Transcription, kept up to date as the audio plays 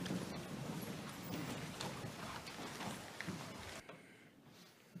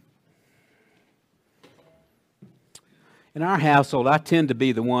In our household, I tend to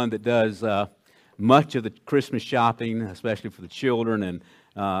be the one that does much of the Christmas shopping, especially for the children, and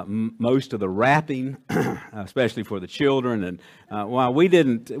most of the wrapping, especially for the children. And while we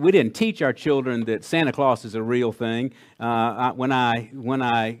didn't teach our children that Santa Claus is a real thing, when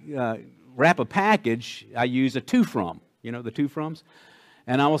I wrap a package, I use a to from. You know the to froms,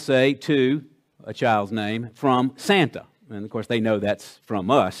 and I will say to a child's name from Santa, and of course they know that's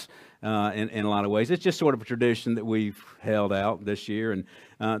from us. In a lot of ways. It's just sort of a tradition that we've held out this year, and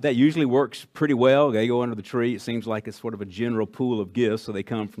that usually works pretty well. They go under the tree. It seems like it's sort of a general pool of gifts, so they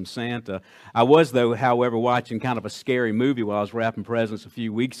come from Santa. I was, though, however, watching kind of a scary movie while I was wrapping presents a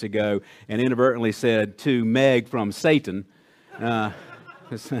few weeks ago, and inadvertently said, to Meg from Satan.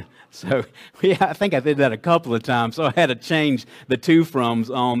 So, yeah, I think I did that a couple of times, so I had to change the to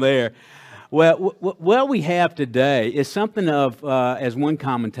froms on there. Well, what we have today is something of, as one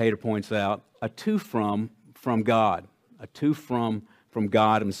commentator points out, a to from God, a to from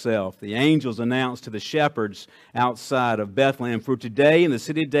God himself. The angels announced to the shepherds outside of Bethlehem, for today in the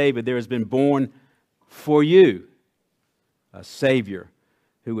city of David there has been born for you a Savior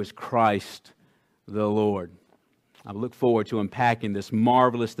who is Christ the Lord. I look forward to unpacking this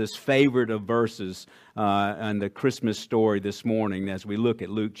marvelous, this favorite of verses and the Christmas story this morning as we look at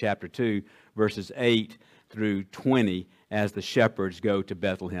Luke chapter 2, verses 8 through 20 as the shepherds go to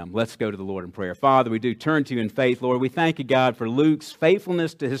Bethlehem. Let's go to the Lord in prayer. Father, we do turn to you in faith, Lord. We thank you, God, for Luke's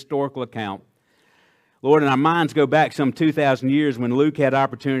faithfulness to historical account. Lord, and our minds go back some 2,000 years when Luke had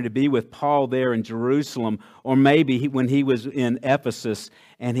opportunity to be with Paul there in Jerusalem, or maybe when he was in Ephesus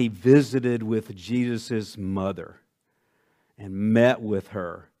and he visited with Jesus' mother and met with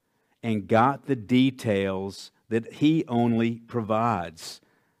her and got the details that he only provides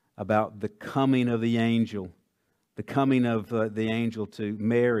about the coming of the angel, the coming of the angel to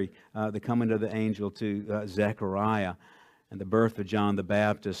Mary, the coming of the angel to Zechariah, and the birth of John the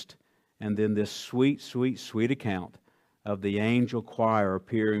Baptist, and then this sweet, sweet, sweet account of the angel choir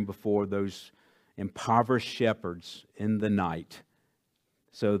appearing before those impoverished shepherds in the night,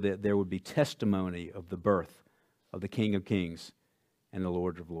 so that there would be testimony of the birth of the King of Kings and the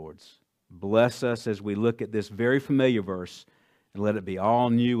Lord of Lords. Bless us as we look at this very familiar verse, and let it be all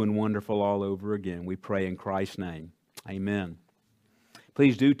new and wonderful all over again. We pray in Christ's name. Amen.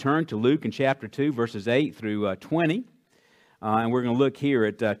 Please do turn to Luke in chapter 2, verses 8 through 20. And we're going to look here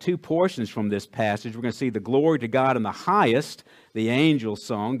at two portions from this passage. We're going to see the glory to God in the highest, the angel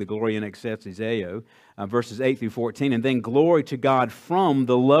song, the Gloria in excelsis Deo, verses 8 through 14, and then glory to God from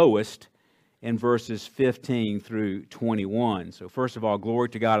the lowest in verses 15 through 21. So first of all, glory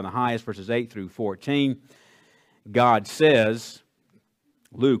to God in the highest, verses 8 through 14. God says,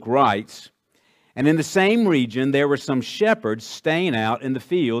 Luke writes, and in the same region there were some shepherds staying out in the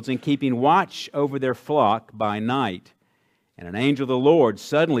fields and keeping watch over their flock by night. And an angel of the Lord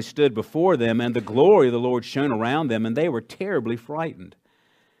suddenly stood before them, and the glory of the Lord shone around them, and they were terribly frightened.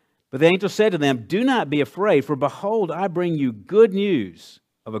 But the angel said to them, do not be afraid, for behold, I bring you good news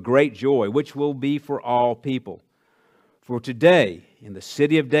of a great joy, which will be for all people. For today, in the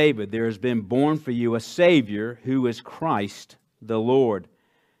city of David, there has been born for you a Savior who is Christ the Lord.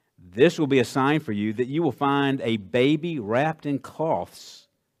 This will be a sign for you that you will find a baby wrapped in cloths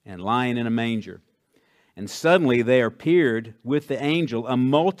and lying in a manger. And suddenly there appeared with the angel a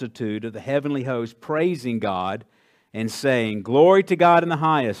multitude of the heavenly host, praising God and saying, glory to God in the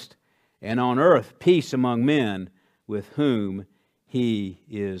highest, and on earth peace among men with whom He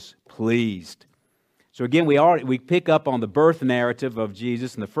is pleased. So again, we pick up on the birth narrative of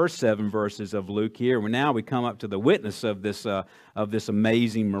Jesus in the first 7 verses of Luke here. And now we come up to the witness of this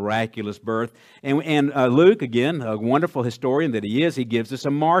amazing, miraculous birth. And Luke, again, a wonderful historian that he is, he gives us a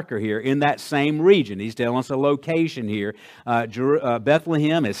marker here in that same region. He's telling us a location here.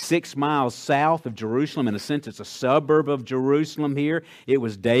 Bethlehem is 6 miles south of Jerusalem. In a sense, it's a suburb of Jerusalem here. It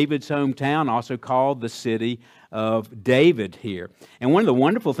was David's hometown, also called the city of David here. And one of the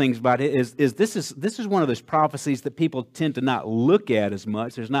wonderful things about it is this is one of those prophecies that people tend to not look at as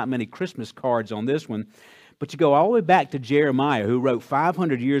much. There's not many Christmas cards on this one. But you go all the way back to Jeremiah, who wrote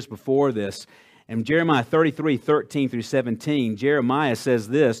 500 years before this. And Jeremiah 33, 13 through 17, Jeremiah says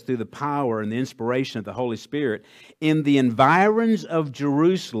this through the power and the inspiration of the Holy Spirit. In the environs of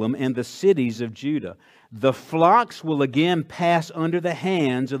Jerusalem and the cities of Judah, the flocks will again pass under the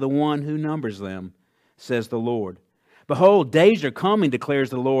hands of the one who numbers them, says the Lord. Behold, days are coming, declares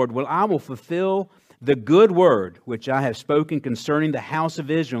the Lord, when I will fulfill the good word which I have spoken concerning the house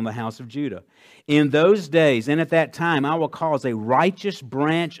of Israel and the house of Judah. In those days and at that time I will cause a righteous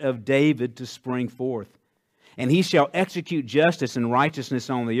branch of David to spring forth. and he shall execute justice and righteousness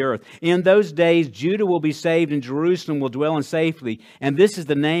on the earth. In those days Judah will be saved, and Jerusalem will dwell in safety. And this is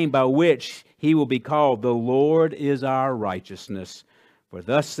the name by which he will be called: the Lord is our righteousness. For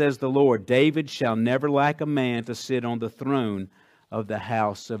thus says the Lord, David shall never lack a man to sit on the throne of the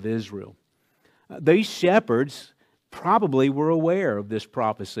house of Israel. These shepherds probably were aware of this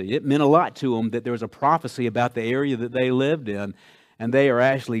prophecy. It meant a lot to them that there was a prophecy about the area that they lived in, and they are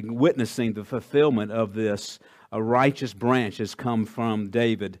actually witnessing the fulfillment of this. A righteous branch has come from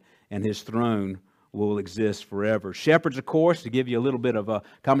David, and his throne will exist forever. Shepherds, of course, to give you a little bit of a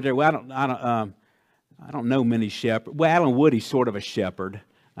commentary. Well, I don't know many shepherds. Well, Alan Woody's sort of a shepherd.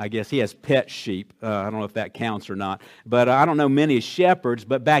 I guess he has pet sheep. I don't know if that counts or not. But I don't know many shepherds.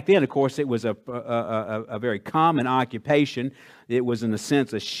 But back then, of course, it was a very common occupation. It was, in a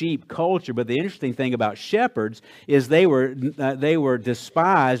sense, a sheep culture. But the interesting thing about shepherds is they were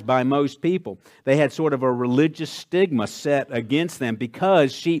despised by most people. They had sort of a religious stigma set against them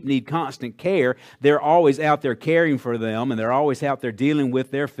because sheep need constant care. They're always out there caring for them, and they're always out there dealing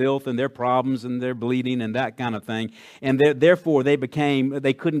with their filth and their problems and their bleeding and that kind of thing. And therefore, they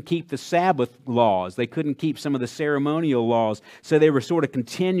couldn't keep the Sabbath laws. They couldn't keep some of the ceremonial laws. So they were sort of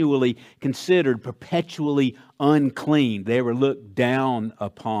continually considered perpetually unclean. They were looked down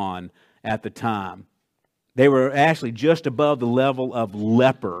upon at the time. They were actually just above the level of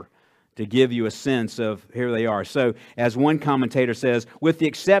leper, to give you a sense of here they are. So, as one commentator says, with the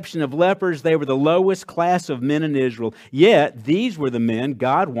exception of lepers, they were the lowest class of men in Israel. Yet, these were the men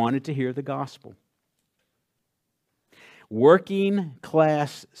God wanted to hear the gospel. Working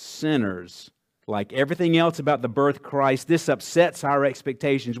class sinners. Like everything else about the birth of Christ, this upsets our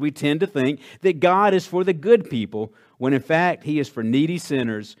expectations. We tend to think that God is for the good people, when in fact He is for needy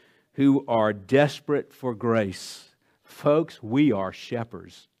sinners who are desperate for grace. Folks, we are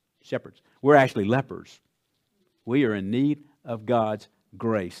shepherds. We're actually lepers. We are in need of God's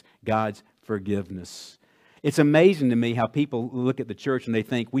grace, God's forgiveness. It's amazing to me how people look at the church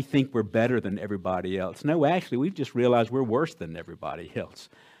and we think we're better than everybody else. No, actually, we've just realized we're worse than everybody else.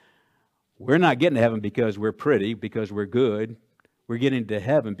 We're not getting to heaven because we're pretty, because we're good. We're getting to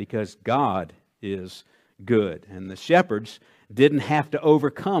heaven because God is good. And the shepherds didn't have to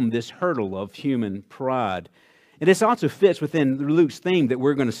overcome this hurdle of human pride. And this also fits within Luke's theme that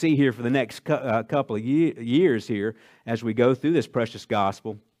we're going to see here for the next couple of years here as we go through this precious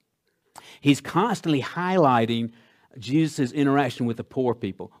gospel. He's constantly highlighting Jesus' interaction with the poor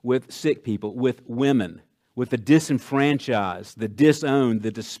people, with sick people, with women, with the disenfranchised, the disowned,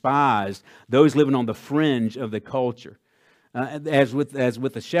 the despised, those living on the fringe of the culture. As with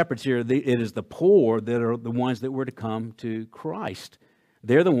the shepherds here, it is the poor that are the ones that were to come to Christ.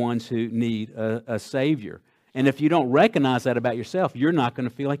 They're the ones who need a Savior. And if you don't recognize that about yourself, you're not going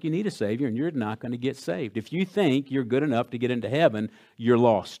to feel like you need a Savior, and you're not going to get saved. If you think you're good enough to get into heaven, you're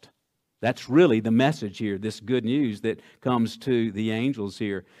lost. That's really the message here, this good news that comes to the angels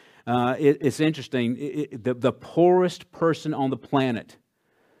here. It's interesting, the poorest person on the planet,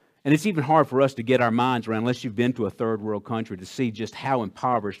 and it's even hard for us to get our minds around, unless you've been to a third world country, to see just how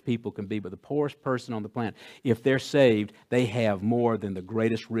impoverished people can be. But the poorest person on the planet, if they're saved, they have more than the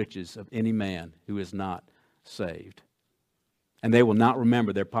greatest riches of any man who is not saved. And they will not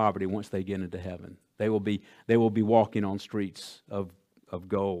remember their poverty once they get into heaven. They will be walking on streets of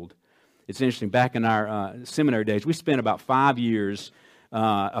gold. It's interesting, back in our seminary days, we spent about 5 years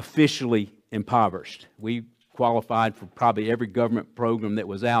officially impoverished. We qualified for probably every government program that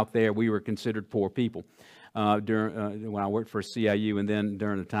was out there. We were considered poor people during when I worked for CIU, and then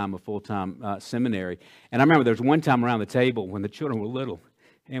during the time of full-time seminary. And I remember there was one time around the table when the children were little,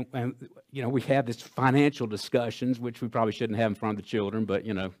 and we had this financial discussions, which we probably shouldn't have in front of the children, but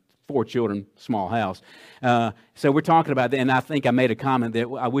 4 children, small house. So we're talking about that, and I think I made a comment that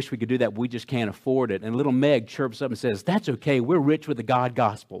I wish we could do that, but we just can't afford it. And little Meg chirps up and says, "That's okay, we're rich with the God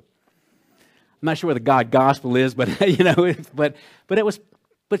gospel." I'm not sure what the God gospel is, but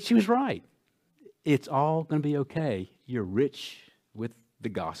but she was right. It's all going to be okay. You're rich with the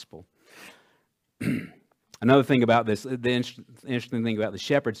gospel. Another thing about this, the interesting thing about the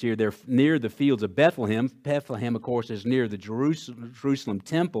shepherds here, they're near the fields of Bethlehem. Bethlehem, of course, is near the Jerusalem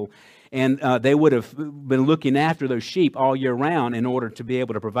temple. And they would have been looking after those sheep all year round in order to be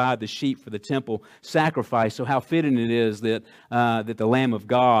able to provide the sheep for the temple sacrifice. So how fitting it is that the Lamb of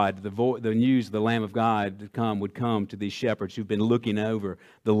God, the news of the Lamb of God would come to these shepherds who've been looking over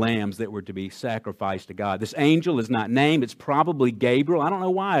the lambs that were to be sacrificed to God. This angel is not named. It's probably Gabriel. I don't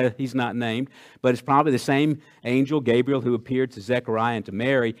know why he's not named, but it's probably the same angel, Gabriel, who appeared to Zechariah and to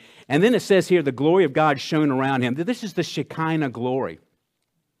Mary. And then it says here, the glory of God shone around him. This is the Shekinah glory.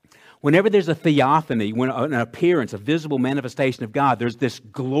 Whenever there's a theophany, when an appearance, a visible manifestation of God, there's this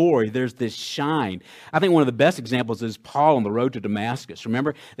glory, there's this shine. I think one of the best examples is Paul on the road to Damascus.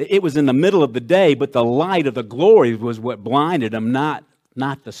 Remember, it was in the middle of the day, but the light of the glory was what blinded him, not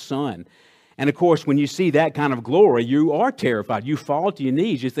the sun. And of course, when you see that kind of glory, you are terrified. You fall to your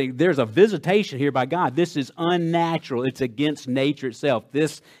knees. You think, there's a visitation here by God. This is unnatural. It's against nature itself.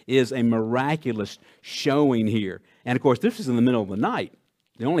 This is a miraculous showing here. And of course, this is in the middle of the night.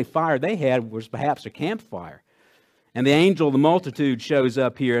 The only fire they had was perhaps a campfire. And the angel of the multitude shows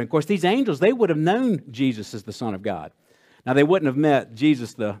up here. And of course, these angels, they would have known Jesus as the Son of God. Now, they wouldn't have met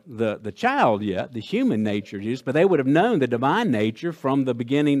Jesus, the child yet, the human nature Jesus, but they would have known the divine nature from the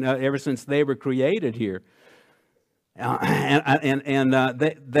beginning, ever since they were created here. The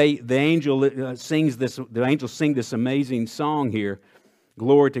angel sings this. The angels sing this amazing song here,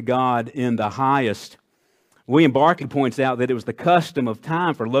 "Glory to God in the highest." William Barclay points out that it was the custom of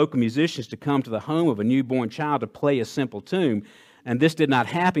time for local musicians to come to the home of a newborn child to play a simple tune, and this did not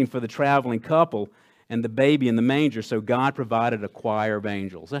happen for the traveling couple and the baby in the manger, so God provided a choir of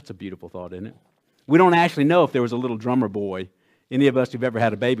angels. That's a beautiful thought, isn't it? We don't actually know if there was a little drummer boy. Any of us who've ever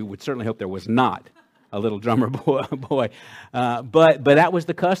had a baby would certainly hope there was not a little drummer boy. But that was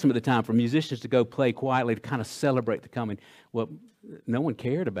the custom at the time for musicians to go play quietly to kind of celebrate the coming. Well, no one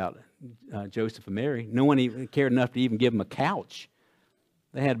cared about Joseph and Mary. No one even cared enough to even give them a couch.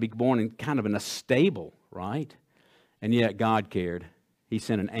 They had to be born in kind of in a stable, right? And yet God cared. He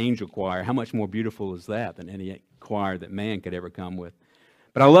sent an angel choir. How much more beautiful is that than any choir that man could ever come with?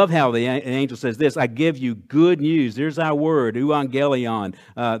 But I love how the angel says this: I give you good news. There's our word, euangelion,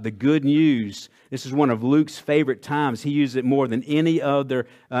 the good news. This is one of Luke's favorite times. He used it more than any other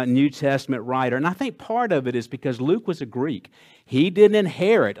New Testament writer. And I think part of it is because Luke was a Greek. He didn't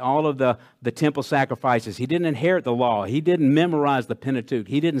inherit all of the temple sacrifices. He didn't inherit the law. He didn't memorize the Pentateuch.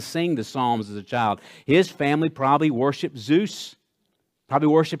 He didn't sing the Psalms as a child. His family probably worshiped Zeus, probably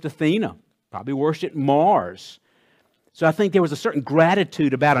worshiped Athena, probably worshiped Mars. So I think there was a certain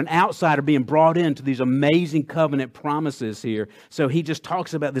gratitude about an outsider being brought into these amazing covenant promises here. So he just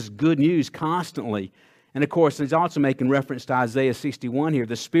talks about this good news constantly. And of course, he's also making reference to Isaiah 61 here.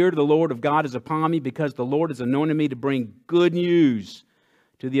 The Spirit of the Lord of God is upon me because the Lord has anointed me to bring good news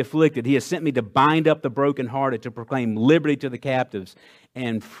to the afflicted. He has sent me to bind up the brokenhearted, to proclaim liberty to the captives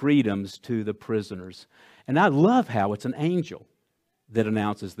and freedoms to the prisoners. And I love how it's an angel that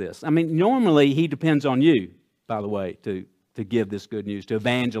announces this. I mean, normally he depends on you, by the way, to give this good news, to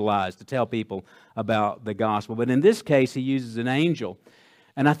evangelize, to tell people about the gospel. But in this case, he uses an angel.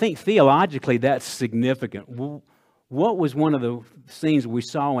 And I think theologically that's significant. What was one of the scenes we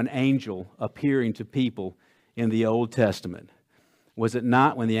saw an angel appearing to people in the Old Testament? Was it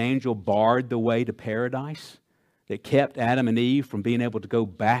not when the angel barred the way to paradise? That kept Adam and Eve from being able to go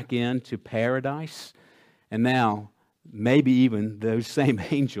back into paradise? And now, maybe even those same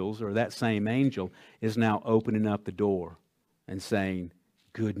angels, or that same angel, is now opening up the door and saying,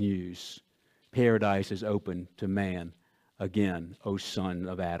 good news. Paradise is open to man again, O son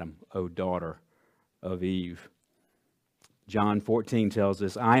of Adam, O daughter of Eve. John 14 tells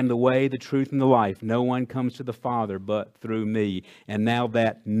us, I am the way, the truth, and the life. No one comes to the Father but through me. And now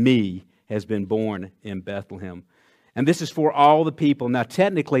that me has been born in Bethlehem. And this is for all the people. Now,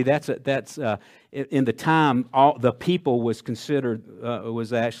 technically, that's in the time, all the people was considered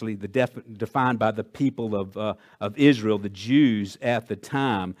was actually defined by the people of Israel, the Jews at the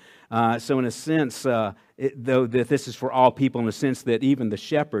time. So, in a sense, though that this is for all people, in a sense that even the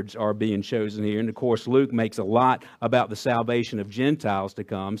shepherds are being chosen here. And of course, Luke makes a lot about the salvation of Gentiles to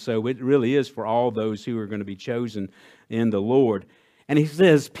come. So it really is for all those who are going to be chosen in the Lord. And he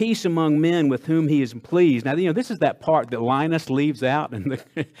says, peace among men with whom he is pleased. Now, this is that part that Linus leaves out. And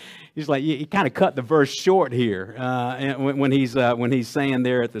he's like, he kind of cut the verse short here when he's saying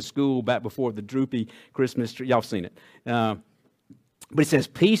there at the school back before the droopy Christmas tree. Y'all have seen it. But he says,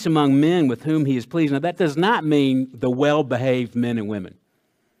 peace among men with whom he is pleased. Now, that does not mean the well-behaved men and women.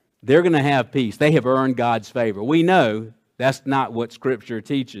 They're going to have peace. They have earned God's favor. We know that's not what Scripture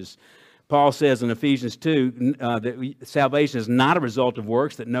teaches. Paul says in Ephesians 2 that salvation is not a result of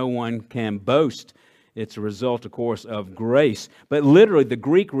works, that no one can boast. It's a result, of course, of grace. But literally, the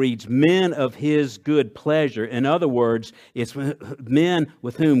Greek reads, men of his good pleasure. In other words, it's men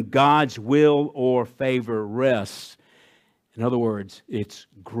with whom God's will or favor rests. In other words, it's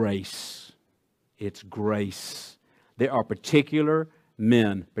grace. It's grace. There are particular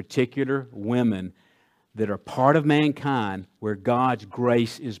men, particular women that are part of mankind where God's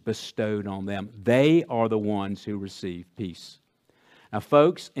grace is bestowed on them. They are the ones who receive peace. Now,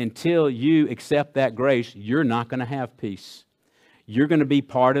 folks, until you accept that grace, you're not going to have peace. You're going to be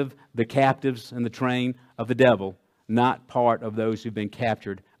part of the captives and the train of the devil, not part of those who've been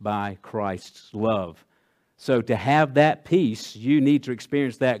captured by Christ's love. So to have that peace, you need to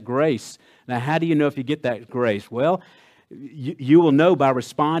experience that grace. Now, how do you know if you get that grace? Well, you will know by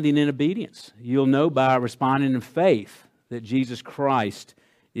responding in obedience. You'll know by responding in faith that Jesus Christ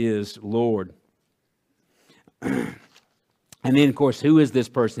is Lord. And then, of course, who is this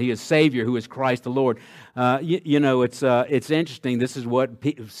person? He is Savior, who is Christ the Lord. It's interesting. This is what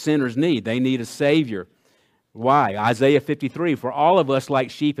sinners need. They need a Savior. Why? Isaiah 53, for all of us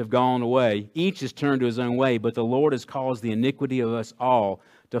like sheep have gone away. Each has turned to his own way, but the Lord has caused the iniquity of us all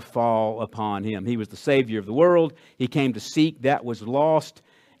to fall upon him. He was the Savior of the world. He came to seek that was lost,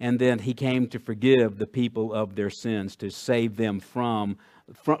 and then he came to forgive the people of their sins, to save them from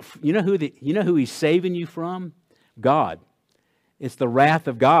you know who he's saving you from? God. It's the wrath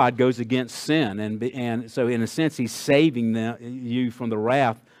of God goes against sin, and so in a sense he's saving you from the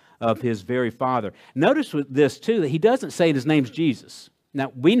wrath of his very Father. Notice with this too that he doesn't say his name's Jesus.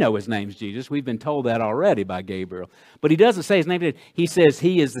 Now we know his name's Jesus. We've been told that already by Gabriel. But he doesn't say his name. He says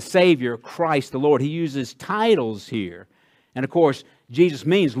he is the Savior, Christ the Lord. He uses titles here. And of course, Jesus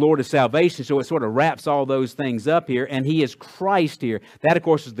means Lord of salvation, so it sort of wraps all those things up here, and he is Christ here. That, of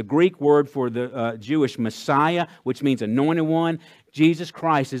course, is the Greek word for the Jewish Messiah, which means anointed one. Jesus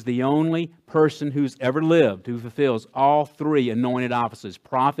Christ is the only person who's ever lived who fulfills all three anointed offices,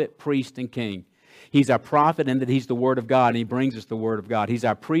 prophet, priest, and king. He's our prophet in that he's the Word of God, and he brings us the Word of God. He's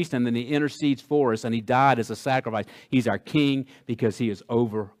our priest, and then he intercedes for us, and he died as a sacrifice. He's our king because he is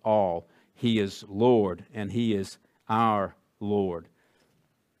over all. He is Lord, and he is our Lord.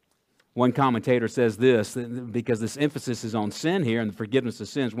 One commentator says this, because this emphasis is on sin here and the forgiveness of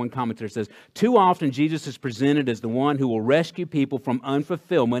sins. One commentator says, too often Jesus is presented as the one who will rescue people from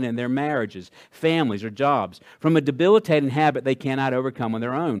unfulfillment in their marriages, families, or jobs, from a debilitating habit they cannot overcome on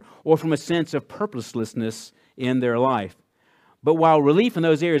their own, or from a sense of purposelessness in their life. But while relief in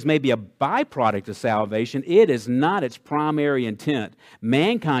those areas may be a byproduct of salvation, it is not its primary intent.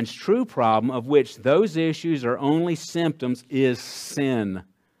 Mankind's true problem, of which those issues are only symptoms, is sin.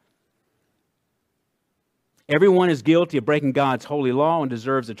 Everyone is guilty of breaking God's holy law and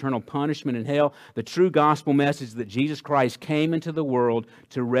deserves eternal punishment in hell. The true gospel message is that Jesus Christ came into the world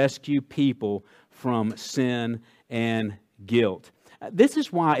to rescue people from sin and guilt. This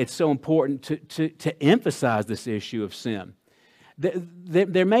is why it's so important to emphasize this issue of sin.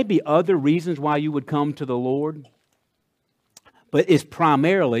 There may be other reasons why you would come to the Lord, but it's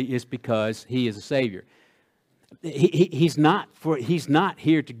primarily because He is a Savior. He's not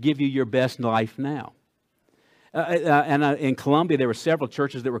here to give you your best life now. In Colombia, there were several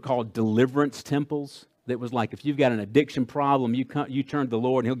churches that were called deliverance temples. That was like, if you've got an addiction problem, you turn to the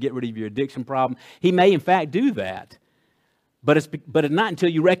Lord and He'll get rid of your addiction problem. He may, in fact, do that. But it's not until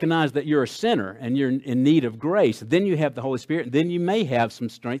you recognize that you're a sinner and you're in need of grace. Then you have the Holy Spirit. Then you may have some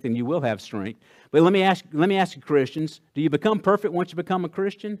strength, and you will have strength. But let me ask you, Christians, do you become perfect once you become a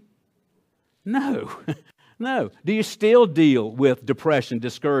Christian? No. No. Do you still deal with depression,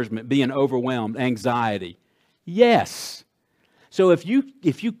 discouragement, being overwhelmed, anxiety? Yes. So if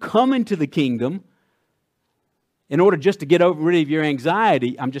you come into the kingdom in order just to get rid of your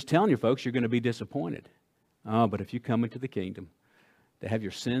anxiety, I'm just telling you, folks, you're going to be disappointed. Oh, but if you come into the kingdom to have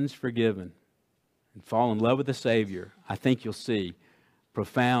your sins forgiven and fall in love with the Savior, I think you'll see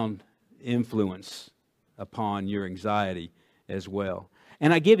profound influence upon your anxiety as well.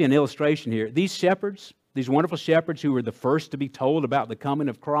 And I give you an illustration here. These shepherds, these wonderful shepherds who were the first to be told about the coming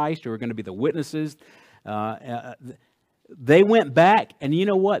of Christ, who are going to be the witnesses, they went back, and you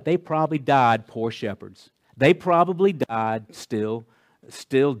know what? They probably died poor shepherds. They probably died still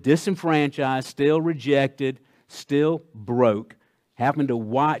disenfranchised, still rejected, still broke, having to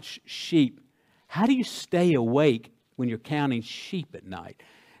watch sheep. How do you stay awake when you're counting sheep at night?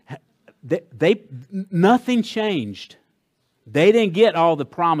 Nothing changed. They didn't get all the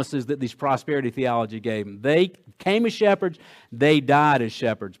promises that these prosperity theology gave them. They came as shepherds, they died as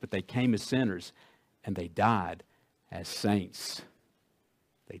shepherds, but they came as sinners, and they died as saints.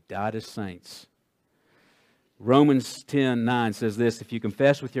 They died as saints. Romans 10:9 says this, if you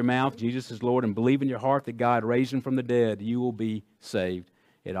confess with your mouth Jesus is Lord and believe in your heart that God raised Him from the dead, you will be saved.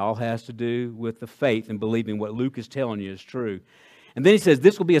 It all has to do with the faith and believing what Luke is telling you is true. And then he says,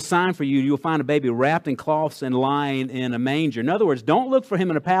 this will be a sign for you. You'll find a baby wrapped in cloths and lying in a manger. In other words, don't look for Him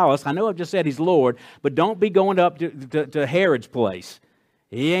in a palace. I know I've just said He's Lord, but don't be going up to Herod's place.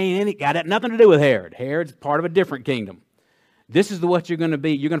 He got nothing to do with Herod. Herod's part of a different kingdom. This is what you're going to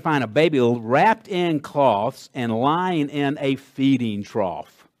be. You're going to find a baby wrapped in cloths and lying in a feeding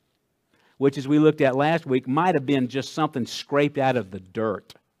trough. which, as we looked at last week, might have been just something scraped out of the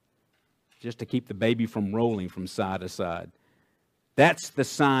dirt, just to keep the baby from rolling from side to side. That's the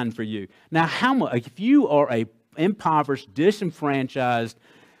sign for you. Now, how much, if you are a impoverished, disenfranchised,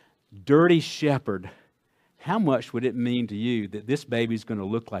 dirty shepherd, how much would it mean to you that this baby's going to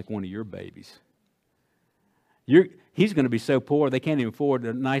look like one of your babies? He's going to be so poor they can't even afford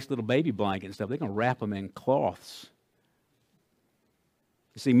a nice little baby blanket and stuff. They're going to wrap him in cloths.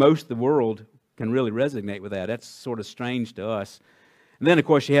 You see, most of the world can really resonate with that. That's sort of strange to us. And then, of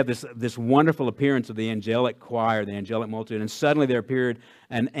course, you have this wonderful appearance of the angelic choir, the angelic multitude, and suddenly there appeared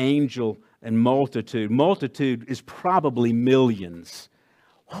an angel and multitude. Multitude is probably millions.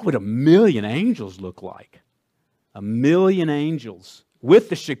 What would 1,000,000 angels look like? 1,000,000 angels with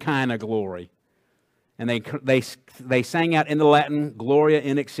the Shekinah glory. And they sang out in the Latin, Gloria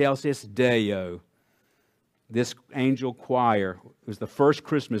in excelsis Deo. This angel choir was the first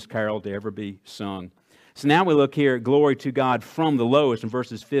Christmas carol to ever be sung. So now we look here at glory to God from the lowest in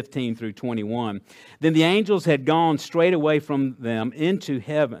verses 15 through 21. Then the angels had gone straight away from them into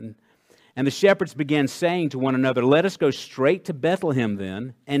heaven. And the shepherds began saying to one another, "Let us go straight to Bethlehem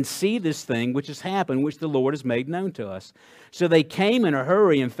then, and see this thing which has happened, which the Lord has made known to us." So they came in a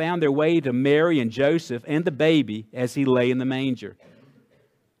hurry and found their way to Mary and Joseph and the baby as he lay in the manger.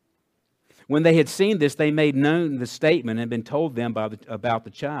 When they had seen this, they made known the statement and had been told them about the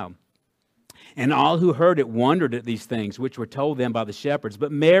child. And all who heard it wondered at these things which were told them by the shepherds.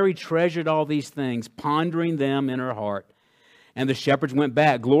 But Mary treasured all these things, pondering them in her heart. And the shepherds went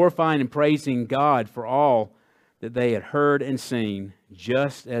back, glorifying and praising God for all that they had heard and seen,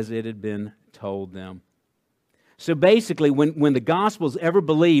 just as it had been told them. So basically, when the gospel is ever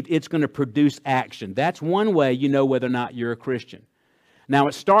believed, it's going to produce action. That's one way you know whether or not you're a Christian. Now,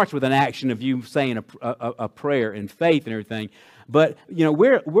 it starts with an action of you saying a prayer in faith and everything. But, you know,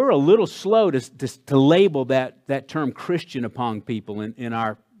 we're a little slow to label that term Christian upon people in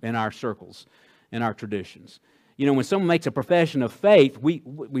our circles, in our traditions. You know, when someone makes a profession of faith, we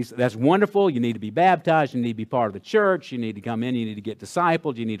that's wonderful. You need to be baptized. You need to be part of the church. You need to come in. You need to get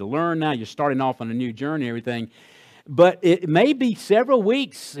discipled. You need to learn now. You're starting off on a new journey and everything. But it may be several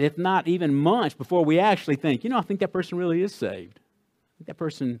weeks, if not even months, before we actually think, you know, I think that person really is saved. I think that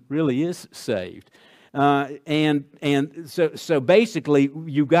person really is saved. And so basically,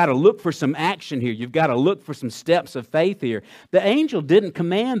 you've got to look for some action here. You've got to look for some steps of faith here. The angel didn't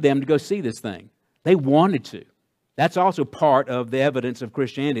command them to go see this thing. They wanted to. That's also part of the evidence of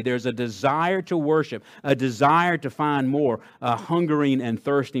Christianity. There's a desire to worship, a desire to find more, hungering and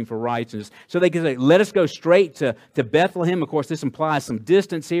thirsting for righteousness. So they can say, let us go straight to Bethlehem. Of course, this implies some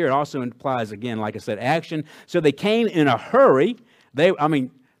distance here. It also implies, again, like I said, action. So they came in a hurry. They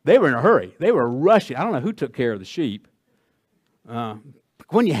were in a hurry. They were rushing. I don't know who took care of the sheep.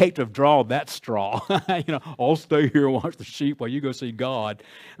 Wouldn't you hate to have drawn that straw? You know, I'll stay here and watch the sheep while you go see God.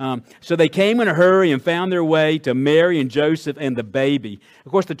 So they came in a hurry and found their way to Mary and Joseph and the baby.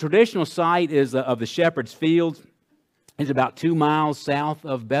 Of course, the traditional site is of the shepherd's fields. It's about 2 miles south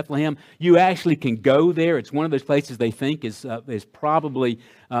of Bethlehem. You actually can go there. It's one of those places they think is probably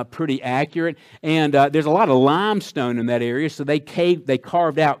pretty accurate. And there's a lot of limestone in that area, so they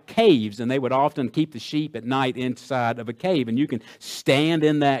carved out caves, and they would often keep the sheep at night inside of a cave. And you can stand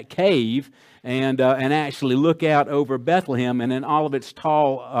in that cave and actually look out over Bethlehem and then all of its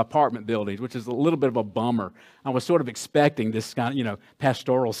tall apartment buildings, which is a little bit of a bummer. I was sort of expecting this kind of,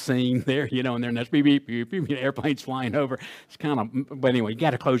 pastoral scene there, and then there's beep, beep, beep, beep, airplanes flying over. It's kind of, but anyway, you got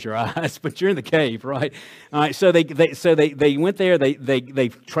to close your eyes, but you're in the cave, right? All right, so they went there, they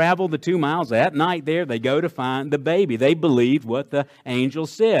traveled the 2 miles. That night there, they go to find the baby. They believed what the angel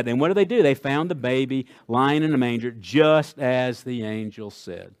said. And what do? They found the baby lying in a manger, just as the angel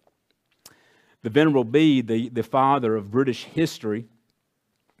said. The Venerable Bede, the father of British history,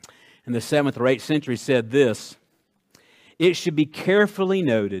 in the 7th or 8th century said this: "It should be carefully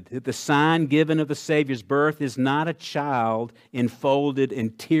noted that the sign given of the Savior's birth is not a child enfolded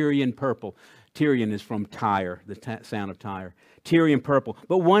in Tyrian purple." Tyrian is from Tyre, the sound of Tyre. Tyrian purple,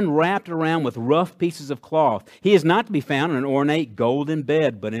 but one wrapped around with rough pieces of cloth. He is not to be found in an ornate golden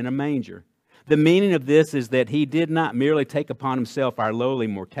bed, but in a manger. The meaning of this is that he did not merely take upon himself our lowly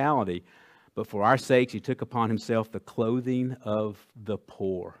mortality, but for our sakes he took upon himself the clothing of the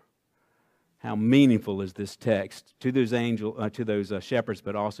poor. How meaningful is this text to those shepherds,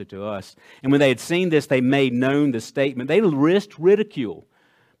 but also to us. And when they had seen this, they made known the statement. They risked ridicule.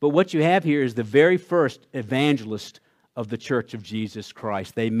 But what you have here is the very first evangelist of the Church of Jesus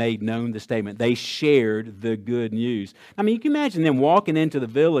Christ. They made known the statement. They shared the good news. I mean, you can imagine them walking into the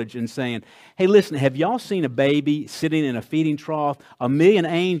village and saying, hey, listen, have y'all seen a baby sitting in a feeding trough? 1,000,000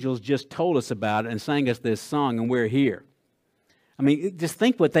 angels just told us about it and sang us this song, and we're here. I mean, just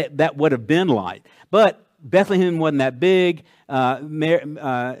think what that would have been like. But Bethlehem wasn't that big.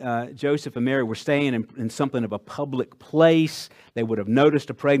 Joseph and Mary were staying in something of a public place. They would have noticed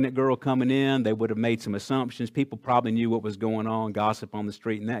a pregnant girl coming in. They would have made some assumptions. People probably knew what was going on, gossip on the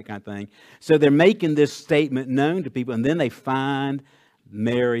street and that kind of thing. So they're making this statement known to people, and then they find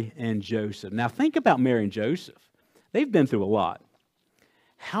Mary and Joseph. Now think about Mary and Joseph. They've been through a lot.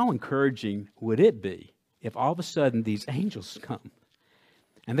 How encouraging would it be if all of a sudden these angels come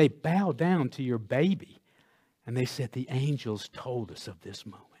and they bow down to your baby? And they said, the angels told us of this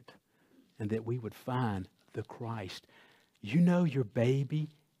moment and that we would find the Christ. You know your baby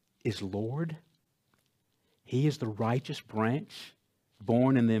is Lord. He is the righteous branch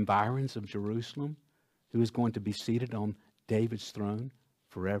born in the environs of Jerusalem who is going to be seated on David's throne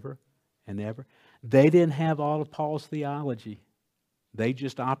forever and ever. They didn't have all of Paul's theology. They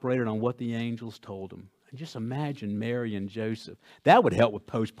just operated on what the angels told them. And just imagine Mary and Joseph. That would help with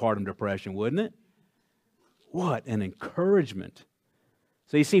postpartum depression, wouldn't it? What an encouragement.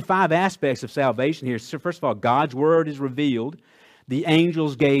 So you see 5 aspects of salvation here. So first of all, God's word is revealed. The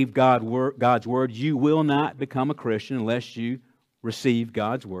angels gave God's word. You will not become a Christian unless you receive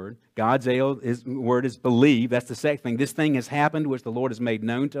God's word. God's word is believed. That's the second thing. This thing has happened which the Lord has made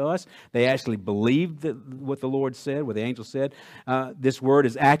known to us. They actually believed what the Lord said, what the angel said. This word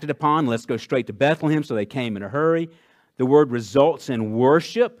is acted upon. Let's go straight to Bethlehem. So they came in a hurry. The word results in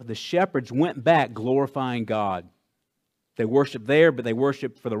worship. The shepherds went back glorifying God. They worshiped there, but they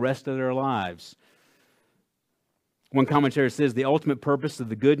worshiped for the rest of their lives. One commentator says the ultimate purpose of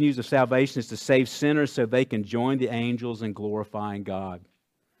the good news of salvation is to save sinners so they can join the angels in glorifying God.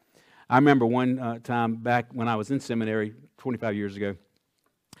 I remember one time back when I was in seminary 25 years ago,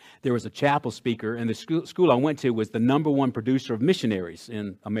 there was a chapel speaker, and the school I went to was the #1 producer of missionaries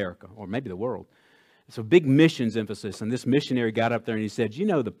in America, or maybe the world. It's a big missions emphasis, and this missionary got up there and he said, you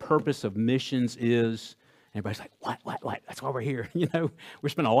know, the purpose of missions is, and everybody's like, what? That's why we're here. You know, we're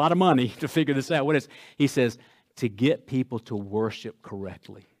spending a lot of money to figure this out. What is? He says, to get people to worship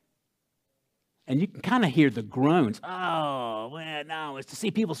correctly. And you can kind of hear the groans. Oh, well, no, it's to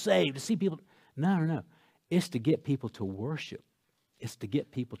see people saved, to see people. No. It's to get people to worship. It's to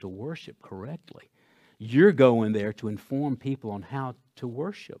get people to worship correctly. You're going there to inform people on how to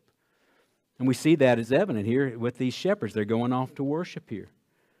worship. And we see that as evident here with these shepherds. They're going off to worship here.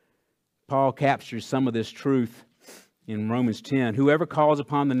 Paul captures some of this truth in Romans 10. Whoever calls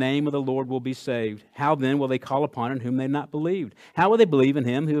upon the name of the Lord will be saved. How then will they call upon him whom they have not believed? How will they believe in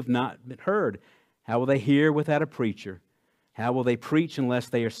him who have not heard? How will they hear without a preacher? How will they preach unless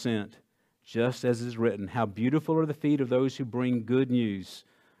they are sent? Just as is written, how beautiful are the feet of those who bring good news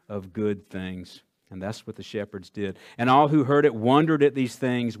of good things. And that's what the shepherds did. And all who heard it wondered at these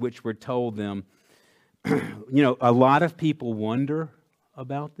things which were told them. You know, a lot of people wonder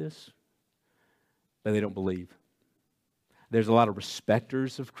about this, but they don't believe. There's a lot of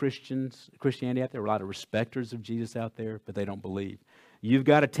respecters of Christianity out there, a lot of respecters of Jesus out there, but they don't believe. You've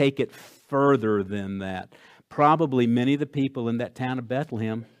got to take it further than that. Probably many of the people in that town of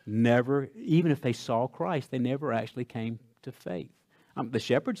Bethlehem never, even if they saw Christ, they never actually came to faith. The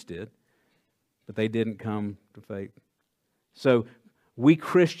shepherds did, but they didn't come to faith. So we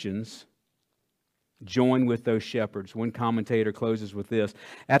Christians join with those shepherds. One commentator closes with this.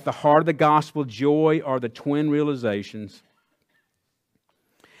 At the heart of the gospel, joy are the twin realizations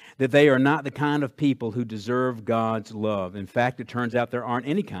that they are not the kind of people who deserve God's love. In fact, it turns out there aren't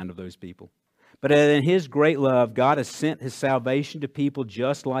any kind of those people. But in His great love, God has sent His salvation to people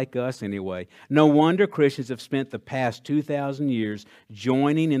just like us anyway. No wonder Christians have spent the past 2,000 years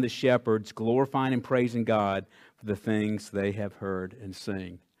joining in the shepherds, glorifying and praising God for the things they have heard and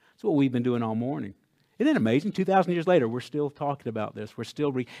sing. That's what we've been doing all morning. Isn't it amazing? 2,000 years later, we're still talking about this. We're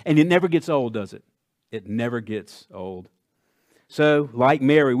still and it never gets old, does it? It never gets old. So, like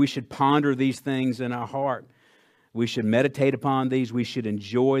Mary, we should ponder these things in our heart. We should meditate upon these. We should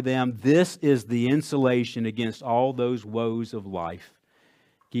enjoy them. This is the insulation against all those woes of life.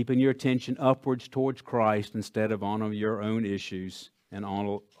 Keeping your attention upwards towards Christ instead of on your own issues and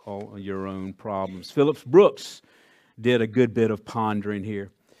on all your own problems. Phillips Brooks did a good bit of pondering here.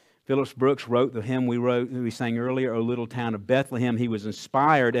 Phillips Brooks wrote the hymn we sang earlier, O Little Town of Bethlehem. He was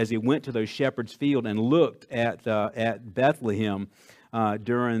inspired as he went to those shepherds' field and looked at Bethlehem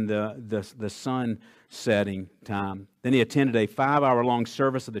during the sun setting time. Then he attended a 5-hour-long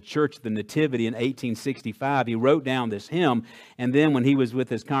service of the Church of the Nativity in 1865. He wrote down this hymn, and then when he was with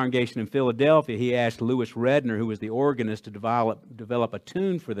his congregation in Philadelphia, he asked Louis Redner, who was the organist, to develop a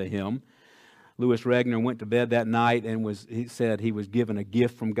tune for the hymn. Louis Redner went to bed that night and he said he was given a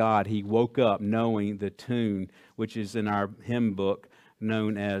gift from God. He woke up knowing the tune, which is in our hymn book,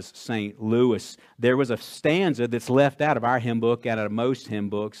 known as St. Louis. There was a stanza that's left out of our hymn book, out of most hymn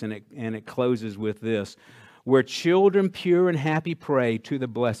books, and it closes with this: where children pure and happy pray to the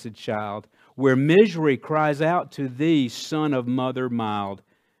blessed child, where misery cries out to thee, son of mother mild,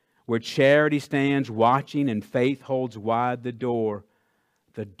 where charity stands watching and faith holds wide the door,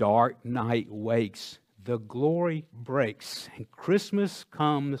 the dark night wakes, the glory breaks, and Christmas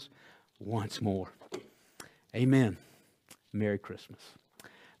comes once more. Amen. Merry Christmas.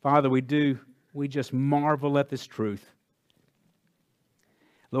 Father, we just marvel at this truth.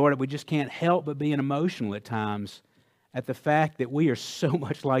 Lord, we just can't help but being emotional at times at the fact that we are so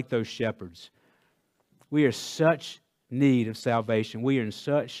much like those shepherds. We are such need of salvation. We are in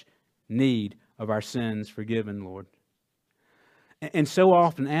such need of our sins forgiven, Lord. And so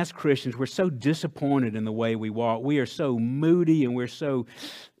often as Christians, we're so disappointed in the way we walk. We are so moody and we're so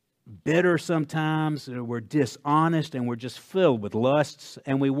bitter sometimes, we're dishonest, and we're just filled with lusts,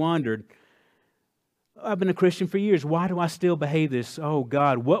 and we wondered, I've been a Christian for years, why do I still behave this? Oh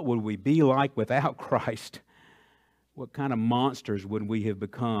God, what would we be like without Christ? What kind of monsters would we have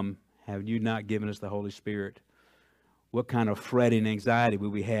become had you not given us the Holy Spirit? What kind of fretting and anxiety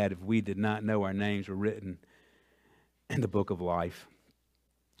would we have if we did not know our names were written in the book of life?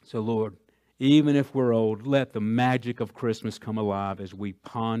 So Lord, even if we're old, let the magic of Christmas come alive as we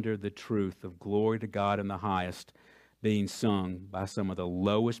ponder the truth of glory to God in the highest being sung by some of the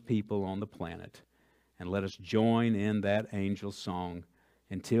lowest people on the planet. And let us join in that angel song.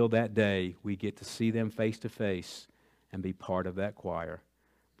 Until that day, we get to see them face to face and be part of that choir.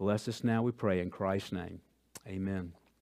 Bless us now, we pray, in Christ's name. Amen.